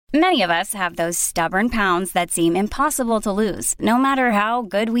Many of us have those stubborn pounds that seem impossible to lose, no matter how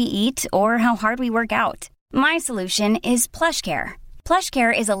good we eat or how hard we work out. My solution is PlushCare.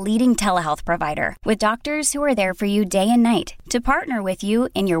 PlushCare is a leading telehealth provider with doctors who are there for you day and night to partner with you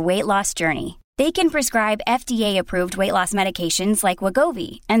in your weight loss journey. They can prescribe FDA-approved weight loss medications like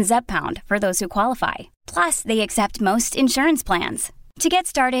Wegovy and Zepbound for those who qualify. Plus, they accept most insurance plans. To get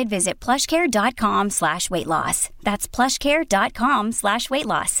started, visit plushcare.com/weightloss. That's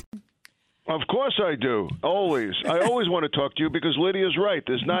plushcare.com/weightloss. Of course I do. Always. I always want to talk to you because Lydia's right.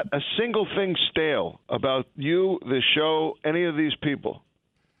 There's not a single thing stale about you, the show, any of these people.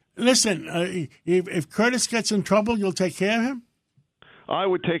 Listen, if Curtis gets in trouble, you'll take care of him? I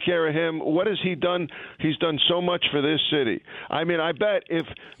would take care of him. What has he done? He's done so much for this city. I mean, I bet if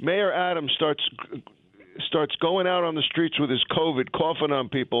Mayor Adams starts going out on the streets with his COVID, coughing on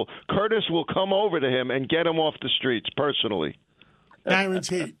people, Curtis will come over to him and get him off the streets personally.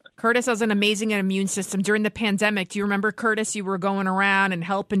 Guaranteed. Curtis has an amazing immune system. During the pandemic, do you remember, Curtis, you were going around and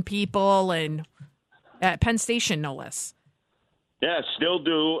helping people and at Penn Station, no less? Yeah, still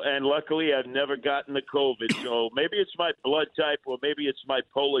do, and luckily I've never gotten the COVID, so maybe it's my blood type or maybe it's my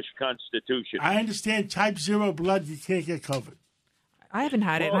Polish constitution. I understand type 0 blood, you can't get COVID. I haven't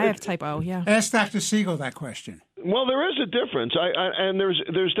had it. I have type O, yeah. Ask Dr. Siegel that question. Well, there is a difference, and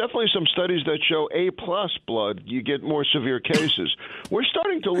there's definitely some studies that show A-plus blood, you get more severe cases. We're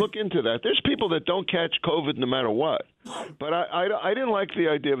starting to look into that. There's people that don't catch COVID no matter what. But I didn't like the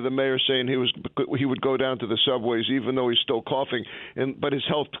idea of the mayor saying he would go down to the subways even though he's still coughing, but his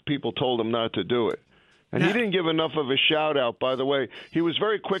health people told him not to do it. And he didn't give enough of a shout-out, by the way. He was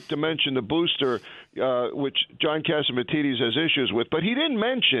very quick to mention the booster, which John Catsimatidis has issues with. But he didn't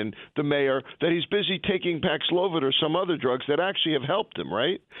mention, the mayor, that he's busy taking Paxlovid or some other drugs that actually have helped him,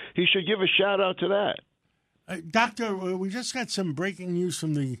 right? He should give a shout-out to that. Doctor, we just got some breaking news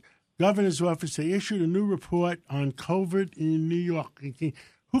from the governor's office. They issued a new report on COVID in New York.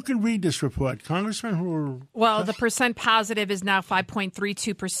 Who can read this report? Congressman? Well, the percent positive is now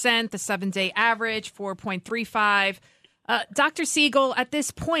 5.32%, the 7-day average, 4.35%. Dr. Siegel, at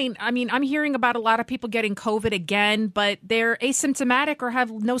this point, I mean, I'm hearing about a lot of people getting COVID again, but they're asymptomatic or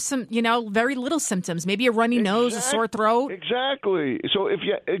have very little symptoms, maybe a runny nose, a sore throat. Exactly. So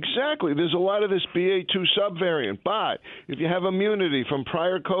there's a lot of this BA2 subvariant. But if you have immunity from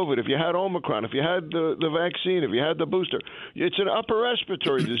prior COVID, if you had Omicron, if you had the vaccine, if you had the booster, it's an upper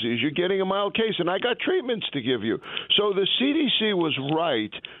respiratory disease. You're getting a mild case, and I got treatments to give you. So the CDC was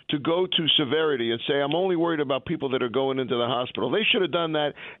right to go to severity and say, I'm only worried about people that are going into the hospital. They should have done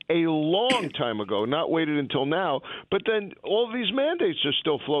that a long time ago, not waited until now. But then all of these mandates are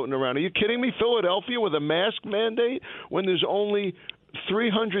still floating around. Are you kidding me? Philadelphia with a mask mandate when there's only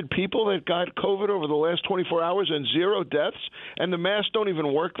 300 people that got COVID over the last 24 hours and 0 deaths, and the masks don't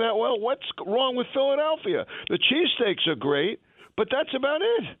even work that well? What's wrong with Philadelphia? The cheesesteaks are great, but that's about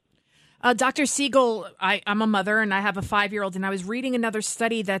it. Dr. Siegel, I'm a mother and I have a 5-year-old, and I was reading another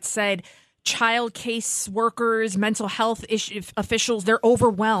study that said child case workers, mental health officials, they're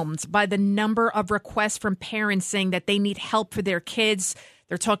overwhelmed by the number of requests from parents saying that they need help for their kids.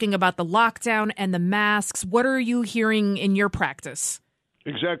 They're talking about the lockdown and the masks. What are you hearing in your practice?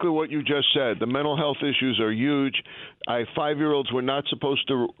 Exactly what you just said. The mental health issues are huge. 5-year-olds were not supposed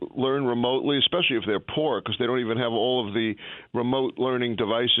to learn remotely, especially if they're poor, because they don't even have all of the remote learning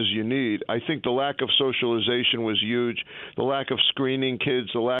devices you need. I think the lack of socialization was huge. The lack of screening kids,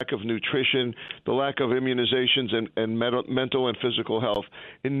 the lack of nutrition, the lack of immunizations and mental and physical health.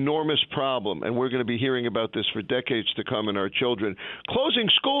 Enormous problem, and we're going to be hearing about this for decades to come in our children. Closing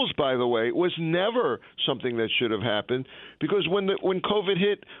schools, by the way, was never something that should have happened, because when COVID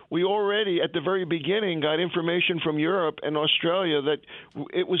hit, we already, at the very beginning, got information from Europe and Australia that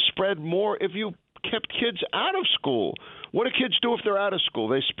it was spread more if you kept kids out of school. What do kids do if they're out of school?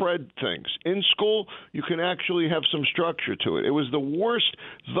 They spread things. In school, you can actually have some structure to it. It was the worst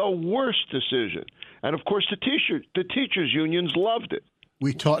decision. And, of course, the teachers' unions loved it.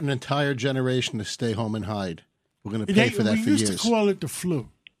 We taught an entire generation to stay home and hide. We're going to pay for that for years. We used to call it the flu.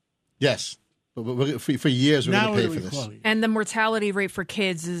 Yes. But for years, we're going to pay for this. And the mortality rate for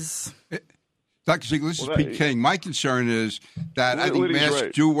kids is... Dr. Siegel, this is Pete King. My concern is that I think masks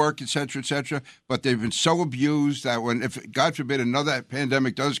do work, et cetera, but they've been so abused that if, God forbid, another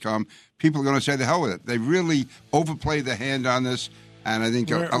pandemic does come, people are going to say the hell with it. They really overplay the hand on this. And I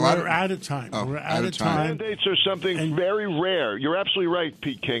think we're out of time. We're out of time. Mandates are something very rare. You're absolutely right,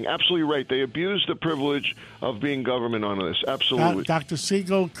 Pete King. Absolutely right. They abuse the privilege of being government on this. Absolutely. Dr.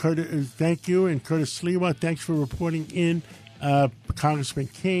 Siegel, thank you. And Curtis Sliwa, thanks for reporting in. Congressman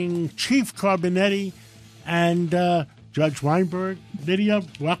King, Chief Carbonetti, and Judge Weinberg. Lydia,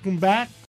 welcome back.